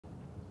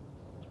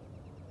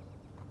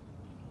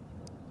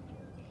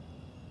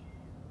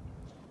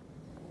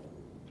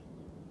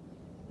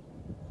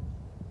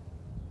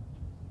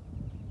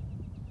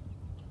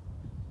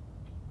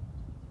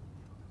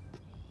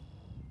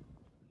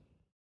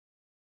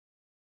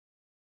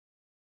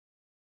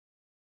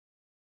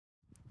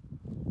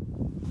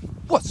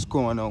What's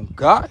going on,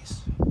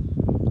 guys?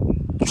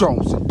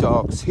 Drones and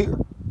Dogs here.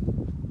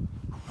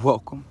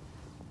 Welcome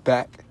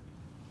back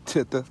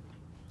to the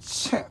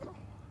channel.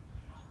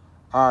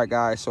 Alright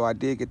guys, so I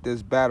did get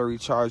this battery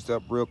charged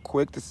up real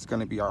quick. This is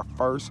going to be our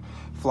first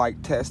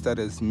flight test of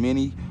this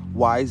mini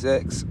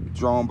WiFi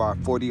drone by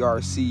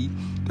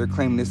 4DRC. They're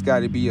claiming this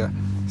guy to be a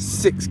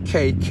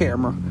 6K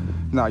camera.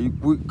 Now,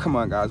 come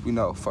on guys, we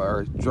know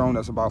for a drone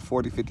that's about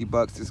 40-50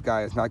 bucks, this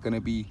guy is not going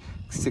to be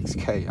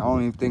 6K. I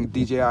don't even think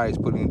DJI is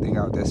putting anything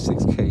out that's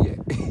 6K yet.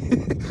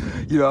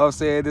 You know what I'm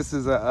saying? This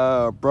is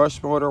a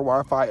brush motor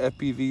Wi-Fi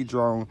FPV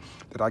drone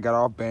that I got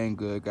off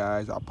Banggood,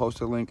 guys. I'll post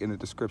a link in the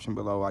description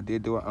below. I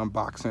did do an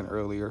unboxing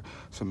earlier,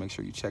 so make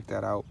sure you check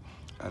that out.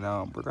 And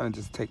we're gonna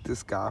just take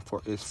this guy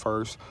for his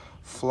first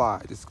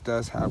fly. This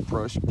does have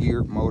brush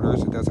geared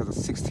motors. It does have a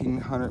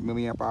 1600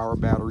 milliamp hour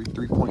battery,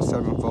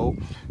 3.7 volt.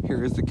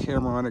 Here is the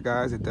camera on it,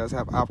 guys. It does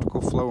have optical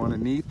flow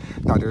underneath.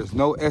 Now there's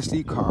no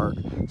SD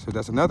card, so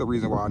that's another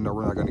reason why I know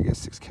we're not gonna get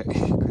 6K.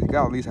 Because you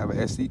gotta at least have an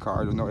SD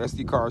card. There's no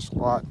SD card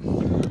slot,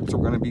 so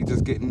we're gonna be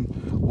just getting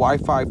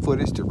Wi-Fi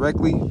footage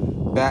directly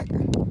back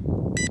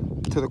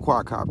to the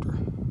quadcopter.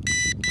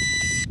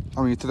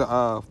 I mean to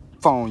the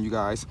phone, you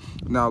guys.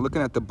 Now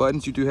looking at the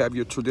buttons, you do have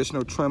your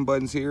traditional trim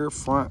buttons here: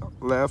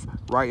 front, left,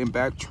 right, and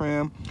back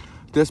trim.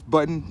 This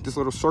button, this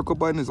little circle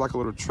button, is like a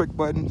little trick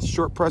button.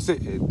 Short press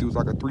it, it does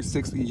like a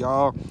 360,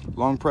 y'all.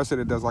 Long press it,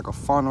 it does like a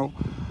funnel.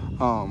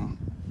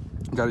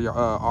 Got your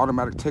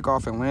automatic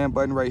takeoff and land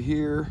button right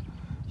here.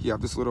 You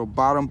have this little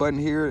bottom button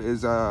here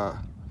is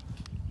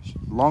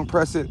long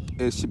press it,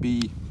 it should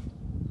be,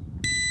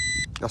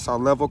 that's our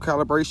level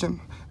calibration.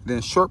 Then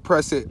short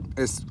press it,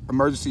 it's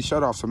emergency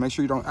shut off. So make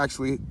sure you don't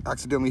actually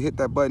accidentally hit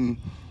that button,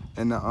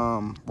 and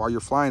while you're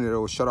flying it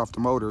will shut off the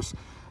motors.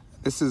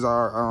 This is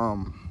our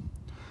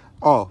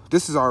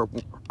this is our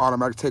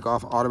automatic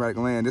takeoff, automatic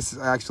land. This is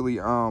actually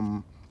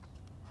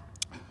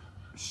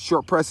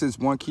short press is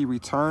 1 key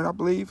return, I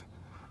believe,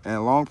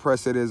 and long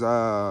press it is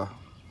I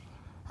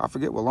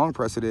forget what long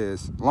press it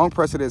is. Long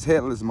press it is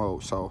headless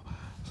mode. So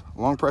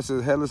long press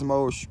is headless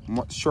mode.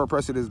 Short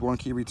press it is 1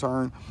 key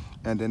return.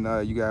 And then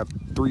you have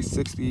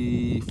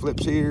 360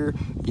 flips here.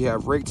 You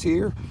have rates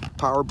here,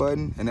 power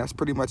button, and that's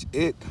pretty much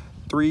it.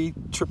 3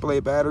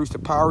 AAA batteries to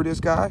power this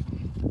guy,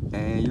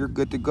 and you're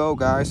good to go,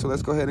 guys. So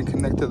let's go ahead and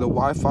connect to the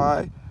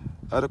Wi-Fi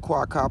of the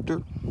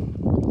quadcopter.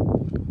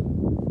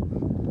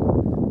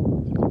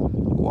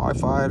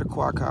 Wi-Fi of the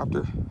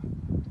quadcopter.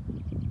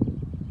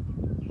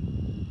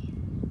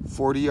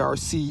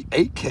 4DRC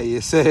 8K,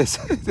 it says.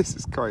 This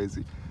is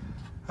crazy.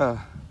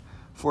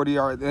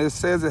 4DR, it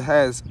says it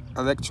has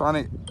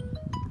electronic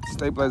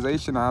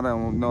stabilization. I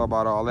don't know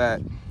about all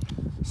that.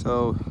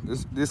 So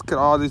this could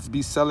all just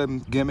be selling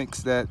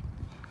gimmicks that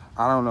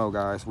I don't know,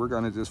 guys. We're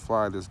gonna just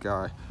fly this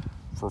guy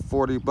for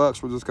 40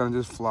 bucks. We're just gonna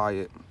just fly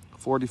it.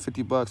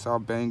 40-50 bucks, I'll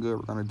Banggood.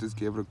 We're gonna just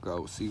give it a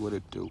go, see what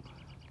it do.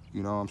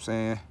 You know what I'm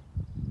saying?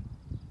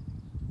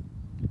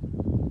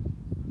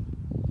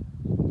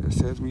 It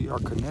says we are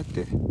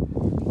connected.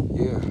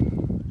 Yeah.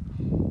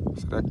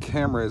 So that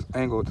camera is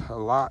angled a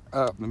lot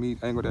up. Let me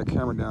angle that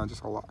camera down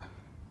just a lot.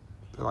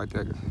 Feel like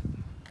that.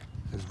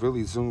 It's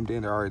really zoomed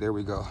in. All right, there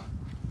we go.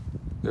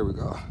 There we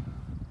go.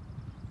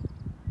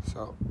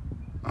 So,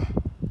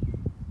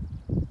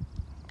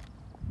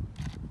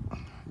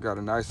 got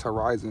a nice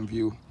horizon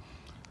view.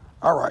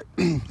 All right,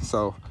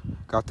 so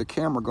got the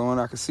camera going.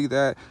 I can see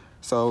that.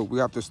 So we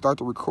have to start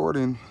the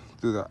recording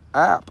through the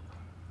app.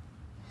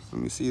 So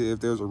let me see if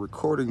there's a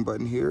recording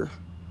button here.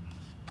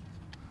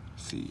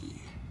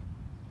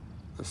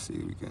 Let's see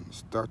if we can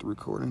start the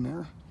recording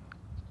there.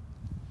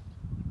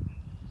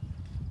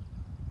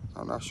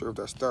 I'm not sure if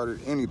that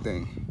started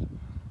anything.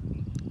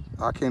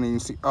 I can't even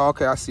see. Oh,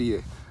 okay, I see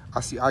it.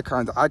 I see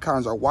icons. The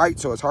icons are white,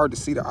 so it's hard to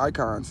see the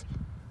icons.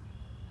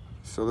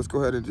 So let's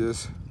go ahead and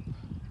just,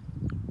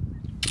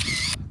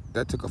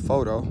 that took a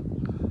photo.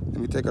 Let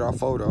me take it off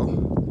photo.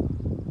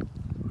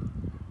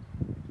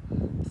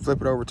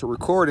 Flip it over to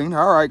recording.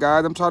 All right,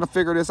 guys, I'm trying to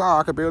figure this out.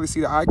 I can barely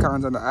see the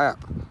icons on the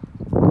app.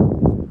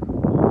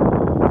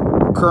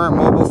 Current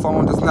mobile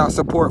phone does not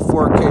support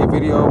 4K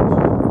video,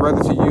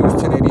 rather to use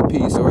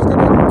 1080p. So it's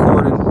gonna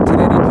record in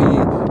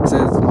 1080p. It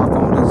says my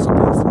phone doesn't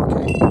support 4K.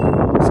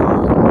 So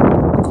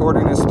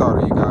recording is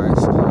started, you guys.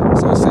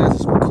 So it says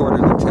it's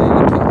recording in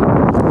 1080p.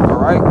 All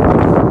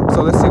right.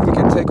 So let's see if we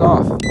can take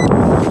off.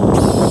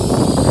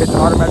 Hit the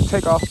automatic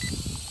takeoff.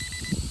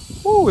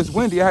 Ooh, it's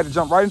windy. I had to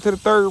jump right into the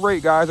third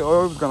rate, guys,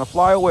 or it was gonna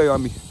fly away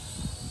on me.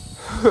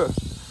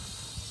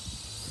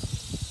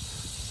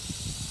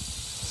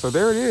 So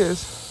there it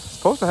is.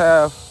 Supposed to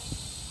have,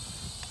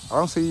 I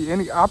don't see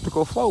any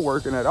optical flow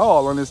working at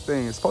all on this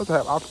thing. It's supposed to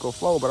have optical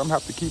flow, but I'm gonna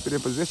have to keep it in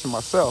position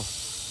myself.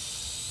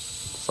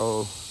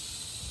 So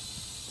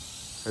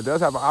it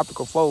does have an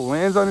optical flow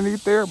lens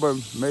underneath there, but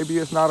maybe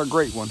it's not a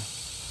great one.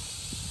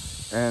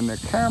 And the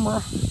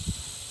camera,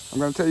 I'm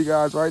gonna tell you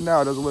guys right now,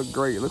 it doesn't look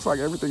great. It looks like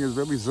everything is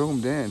really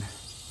zoomed in.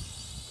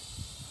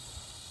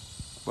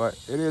 But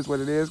it is what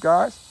it is,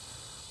 guys.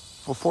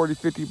 For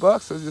 40-50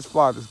 bucks, let's just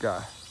fly this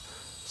guy.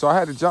 So I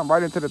had to jump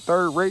right into the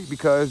third rate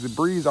because the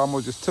breeze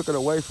almost just took it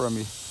away from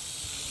me.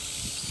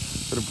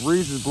 So the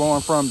breeze is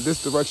blowing from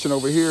this direction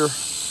over here.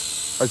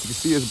 As you can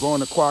see, it's blowing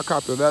the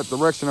quadcopter that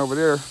direction over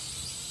there.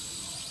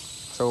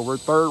 So we're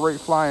third rate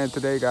flying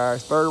today,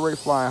 guys. Third rate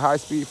flying, high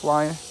speed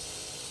flying.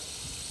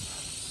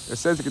 It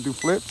says it can do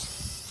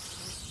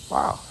flips.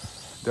 Wow,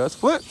 it does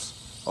flips.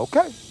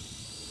 Okay.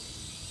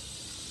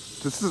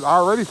 This is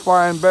already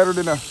flying better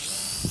than a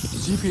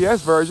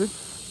GPS version.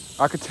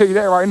 I can tell you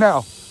that right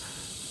now.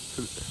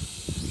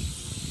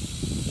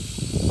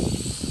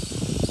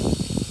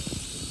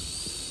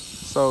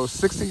 So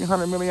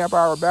 1600 milliamp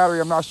hour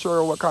battery. I'm not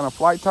sure what kind of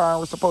flight time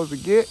we're supposed to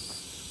get.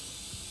 It's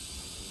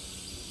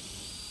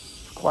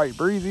quite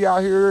breezy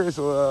out here. It's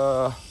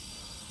about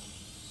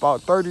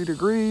 30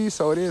 degrees,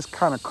 so it is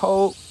kind of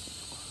cold.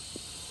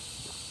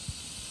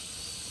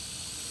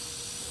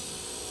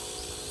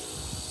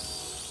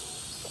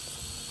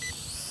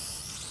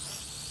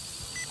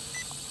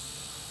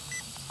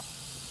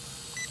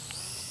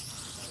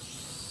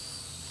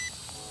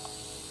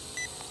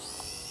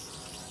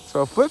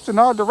 So it flips in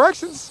all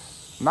directions.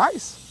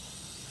 Nice.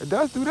 It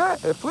does do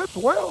that. It flips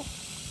well.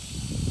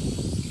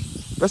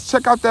 Let's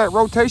check out that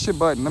rotation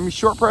button. Let me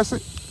short press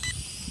it.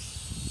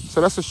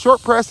 So that's a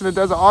short press and it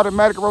does an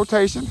automatic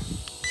rotation.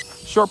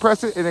 Short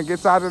press it and it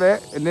gets out of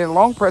that. And then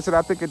long press it,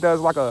 I think it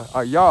does like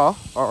a yaw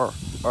or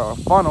a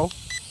funnel.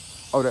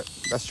 Oh,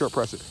 that's short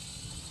press it.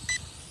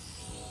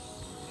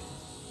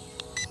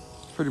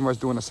 Pretty much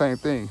doing the same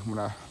thing.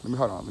 Let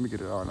me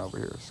get it on over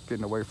here. It's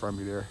getting away from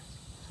me there.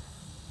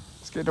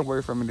 It's getting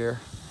away from me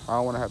there. I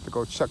don't want to have to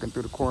go chucking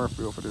through the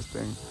cornfield for this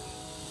thing.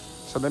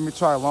 So let me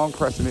try long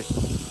pressing it.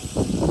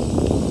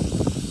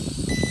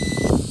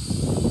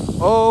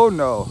 Oh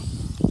no,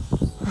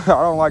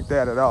 I don't like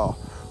that at all.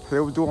 It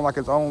was doing like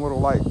its own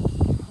little like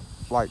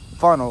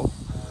funnel,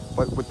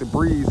 but with the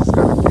breeze, it's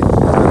gonna get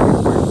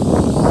away.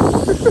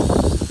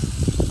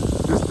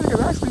 This thing is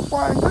actually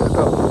flying good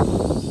though.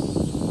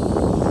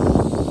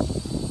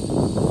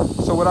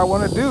 So what I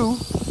want to do,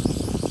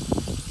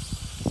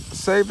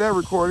 save that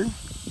recording.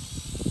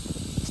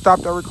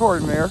 Stop that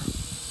recording there.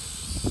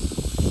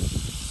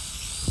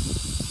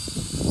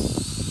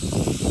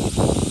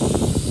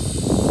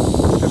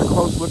 Get a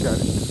close look at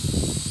it.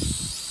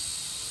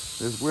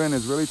 This wind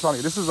is really trying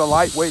to, this is a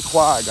lightweight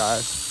quad,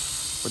 guys,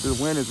 but this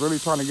wind is really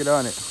trying to get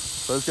on it.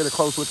 So let's get a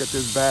close look at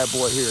this bad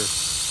boy here.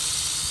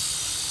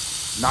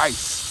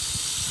 Nice.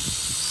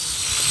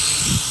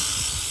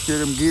 Hear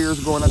them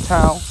gears going to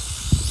town.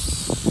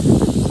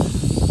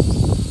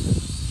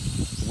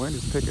 The wind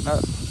is picking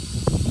up.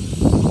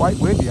 Quite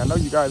windy. I know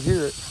you guys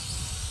hear it.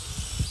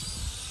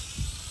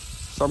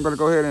 So I'm going to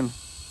go ahead and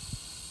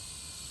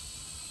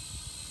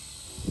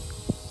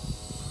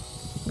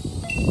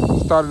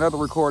start another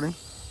recording.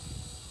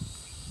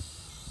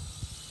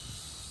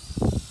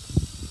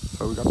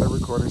 So we got that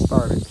recording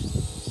started.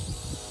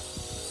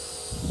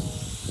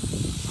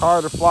 It's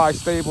hard to fly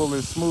stable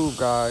and smooth,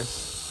 guys,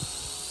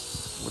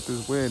 with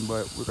this wind,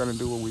 but we're going to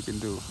do what we can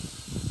do.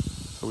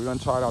 So we're going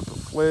to try out the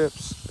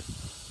flips.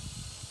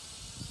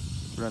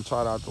 We're gonna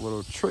try out the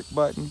little trick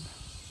button.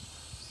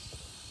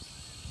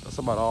 That's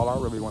about all I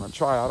really want to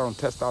try. I don't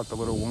test out the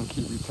little one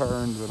key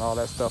returns and all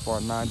that stuff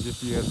on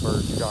non-GPS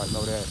versions. You guys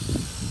know that.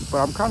 But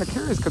I'm kind of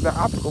curious because that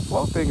optical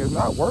flow thing is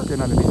not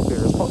working underneath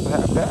there. It's supposed to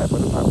have that,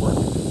 but it's not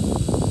working.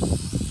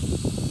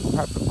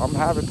 I'm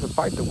having to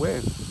fight the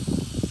wind,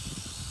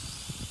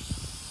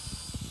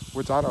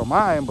 which I don't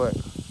mind, but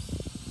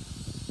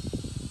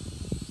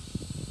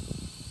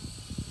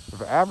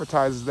if it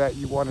advertises that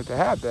you wanted to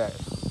have that.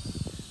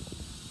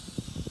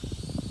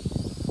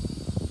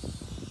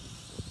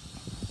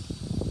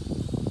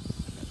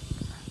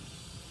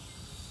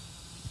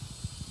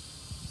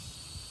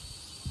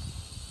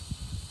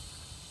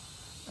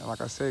 Like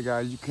I said,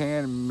 guys, you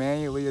can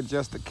manually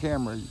adjust the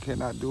camera. You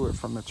cannot do it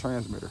from the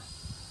transmitter.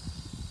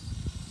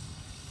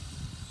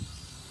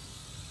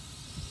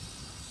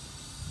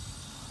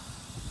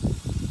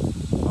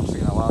 I'm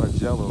seeing a lot of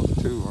jello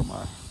too on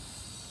my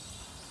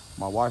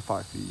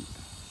Wi-Fi feed.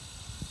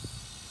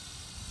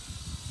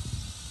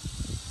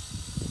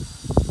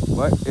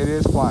 But it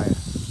is flying.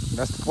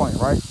 That's the point,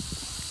 right?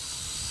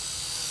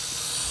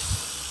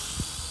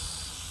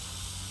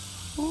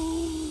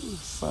 Ooh, the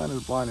sun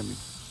is blinding me.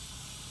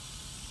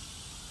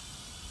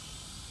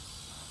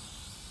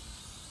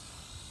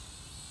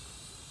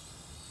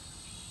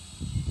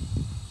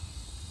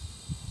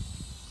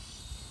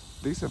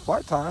 Decent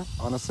flight time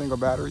on a single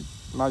battery.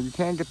 Now you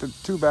can get the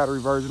 2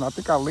 battery version. I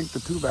think I linked the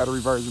 2 battery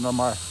version on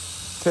my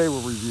table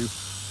review.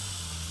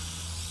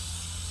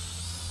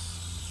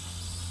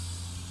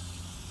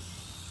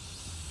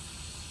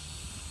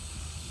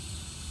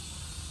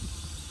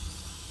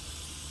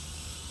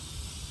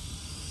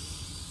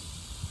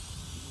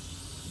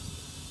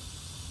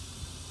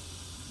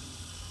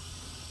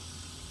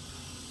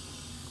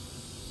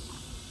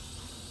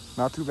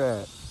 Not too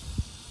bad.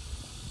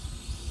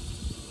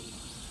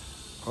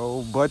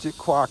 Oh, budget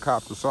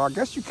quadcopter. So I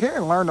guess you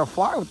can learn to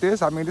fly with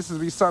this. I mean, this would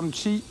be something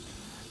cheap.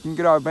 You can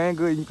get out of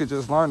Banggood and you can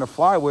just learn to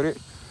fly with it.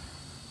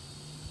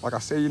 Like I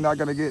said, you're not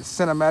gonna get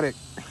cinematic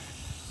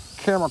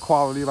camera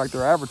quality like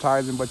they're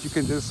advertising, but you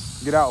can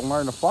just get out and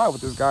learn to fly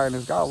with this guy, and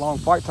it's got a long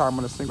flight time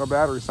on a single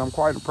battery, so I'm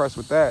quite impressed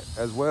with that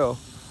as well.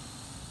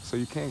 So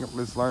you can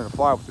just learn to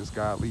fly with this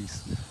guy at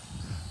least.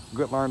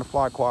 Good learn to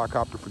fly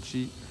quadcopter for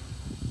cheap.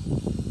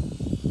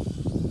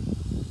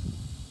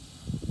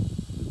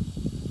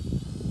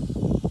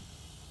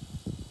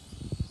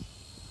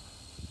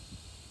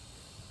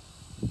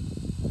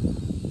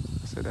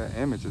 So that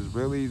image is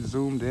really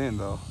zoomed in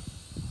though.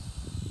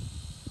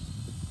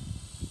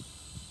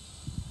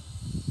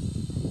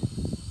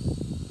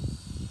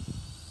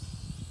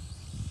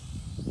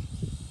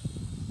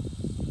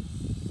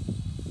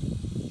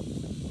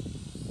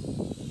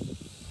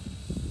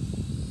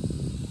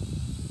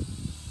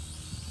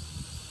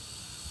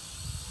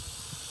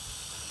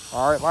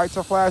 All right, lights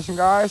are flashing,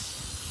 guys.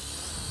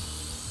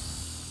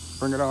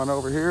 Bring it on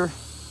over here.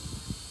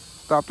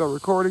 Stop the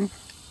recording.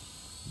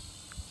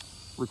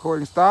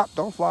 Recording stop.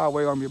 Don't fly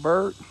away on your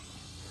bird.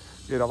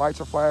 Yeah, the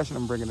lights are flashing.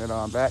 I'm bringing it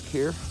on back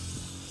here.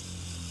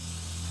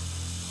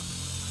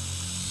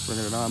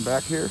 Bringing it on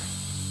back here.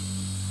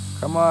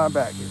 Come on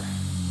back here.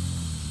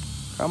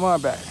 Come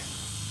on back.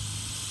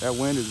 That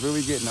wind is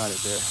really getting on it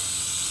there.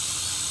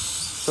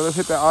 So let's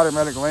hit that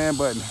automatic land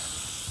button.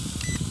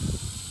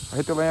 I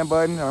hit the land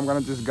button and I'm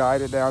gonna just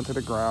guide it down to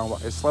the ground.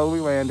 It's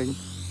slowly landing.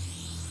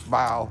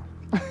 Bow.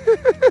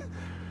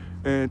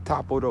 And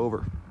toppled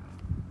over.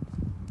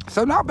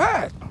 So not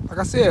bad. Like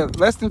I said,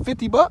 less than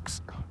 50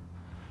 bucks.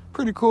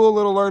 Pretty cool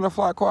little learn to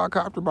fly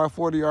quadcopter by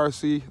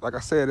 4DRC. Like I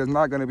said, it's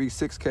not gonna be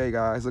 6K,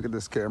 guys. Look at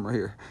this camera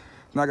here.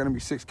 It's not gonna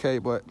be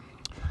 6K, but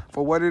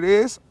for what it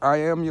is, I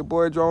am your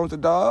boy Drones the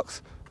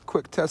Dogs.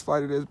 Quick test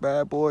flight of this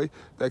bad boy.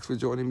 Thanks for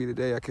joining me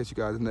today. I'll catch you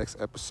guys in the next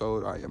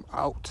episode. I am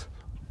out.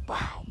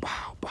 Bow,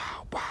 bow,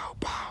 bow, bow,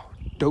 bow.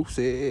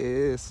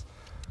 Doses.